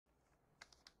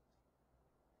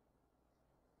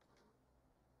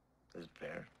Is it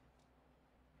fair?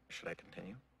 Should I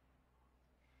continue?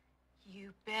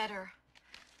 You better.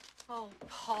 Oh,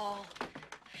 Paul.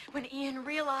 When Ian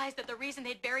realized that the reason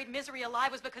they'd buried Misery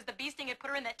alive was because the bee sting had put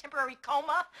her in that temporary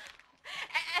coma,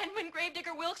 and when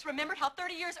Gravedigger Wilkes remembered how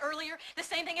 30 years earlier the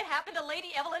same thing had happened to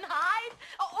Lady Evelyn Hyde,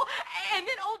 and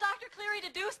then old Dr. Cleary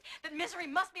deduced that Misery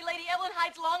must be Lady Evelyn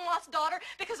Hyde's long-lost daughter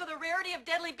because of the rarity of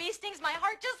deadly bee stings, my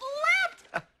heart just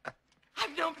leapt.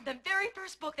 I've known from the very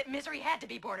first book that Misery had to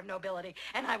be born of nobility,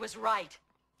 and I was right.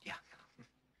 Yeah.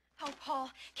 Oh, Paul,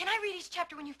 can I read each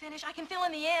chapter when you finish? I can fill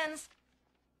in the ends.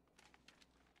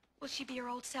 Will she be her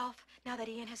old self now that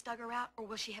Ian has dug her out, or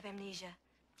will she have amnesia?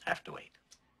 Have to wait.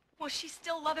 Will she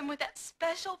still love him with that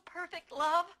special, perfect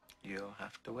love? You'll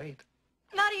have to wait.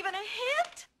 Not even a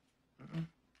hint? Mm-mm.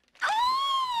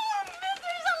 Oh,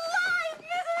 Misery's alive!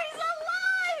 Misery's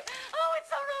alive! Oh, it's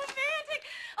so romantic.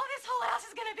 Oh, this whole house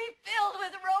is gonna be filled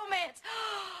with romance.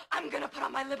 I'm gonna put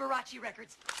on my Liberace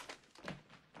records.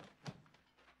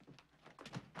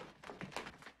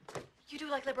 You do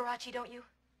like Liberace, don't you?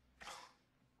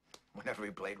 Whenever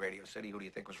we played Radio City, who do you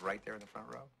think was right there in the front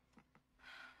row?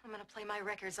 I'm gonna play my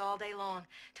records all day long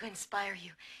to inspire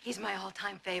you. He's my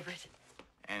all-time favorite.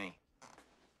 Annie.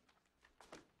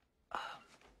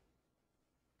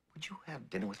 Would you have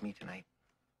dinner with me tonight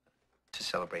to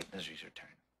celebrate Misery's return?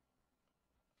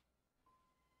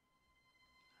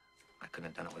 I couldn't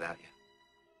have done it without you.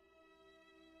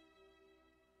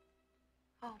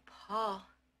 Oh, Paul.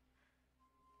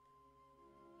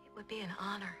 It would be an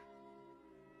honor.